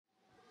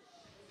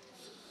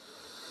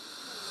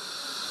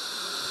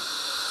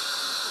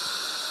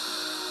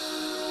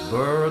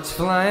Birds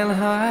flying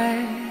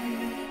high,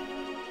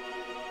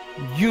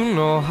 you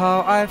know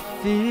how I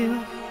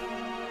feel.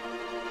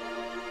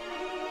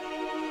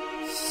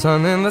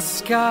 Sun in the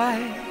sky,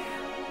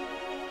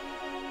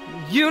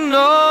 you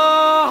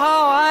know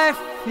how I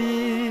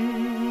feel.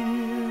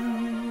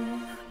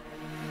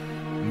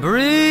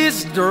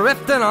 Breeze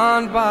drifting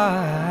on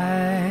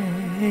by,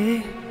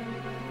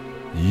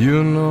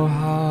 you know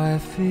how I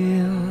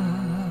feel.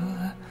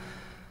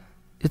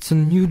 It's a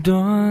new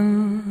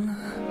dawn,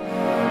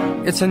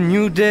 it's a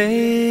new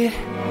day,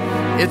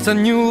 it's a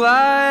new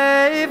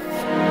life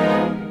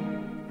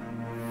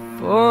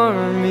for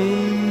me.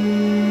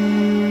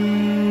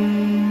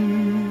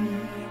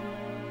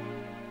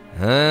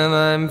 And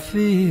I'm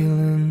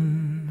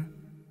feeling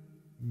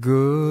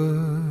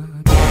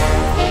good.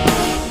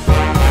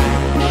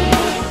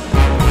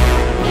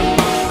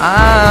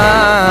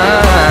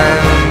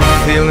 I'm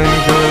feeling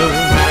good.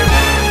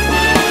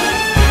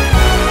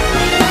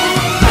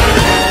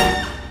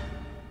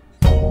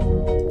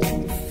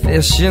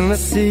 Fish in the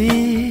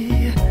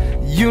sea,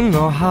 you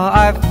know how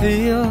I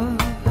feel.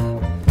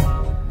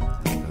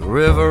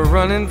 River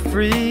running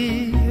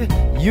free,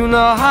 you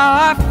know how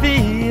I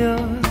feel.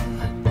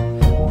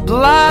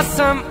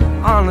 Blossom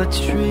on a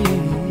tree,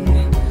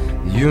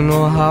 you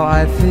know how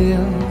I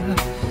feel.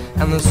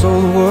 And this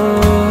old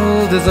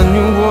world is a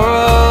new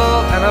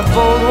world and a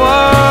bold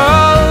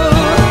world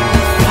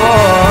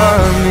for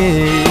me.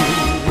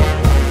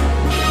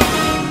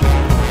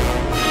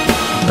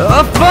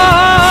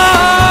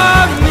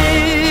 For me.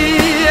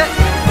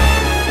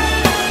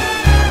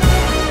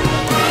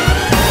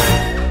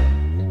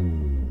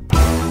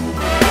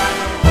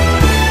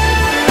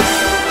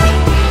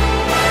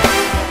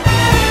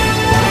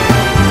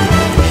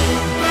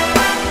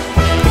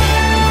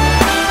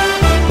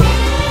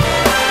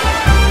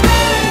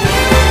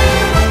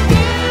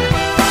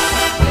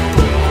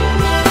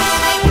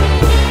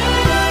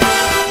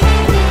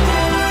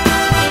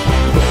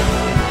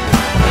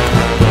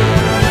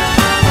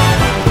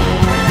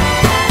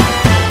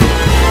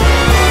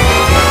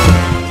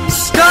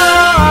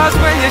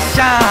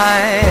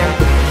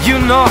 You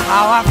know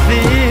how I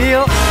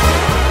feel.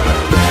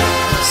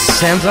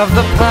 Scent of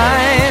the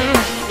pine,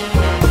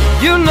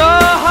 you know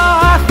how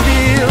I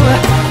feel.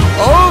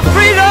 Oh,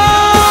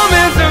 freedom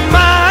is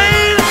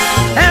mine,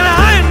 and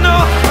I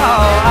know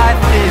how I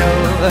feel.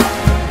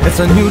 It's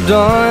a new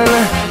dawn,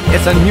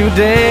 it's a new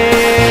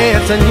day,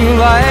 it's a new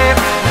life.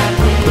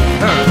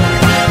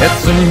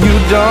 It's a new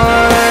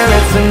dawn,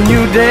 it's a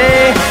new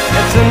day,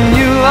 it's a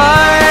new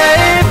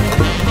life.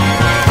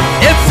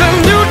 It's a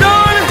new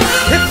dawn,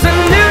 it's a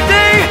new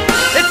day,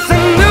 it's a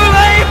new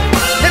life,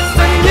 it's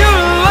a new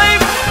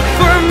life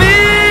for me.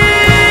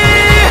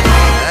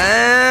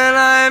 And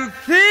I'm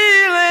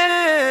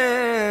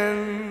feeling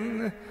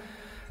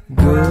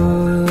good.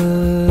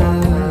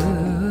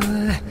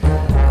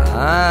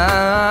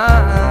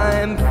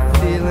 I'm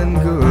feeling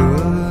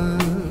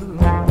good.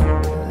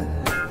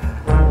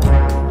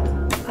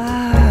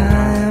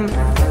 I'm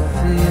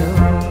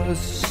feeling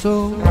so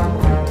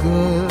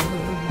good.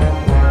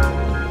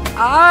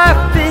 I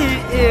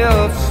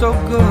feel so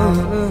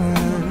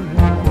good.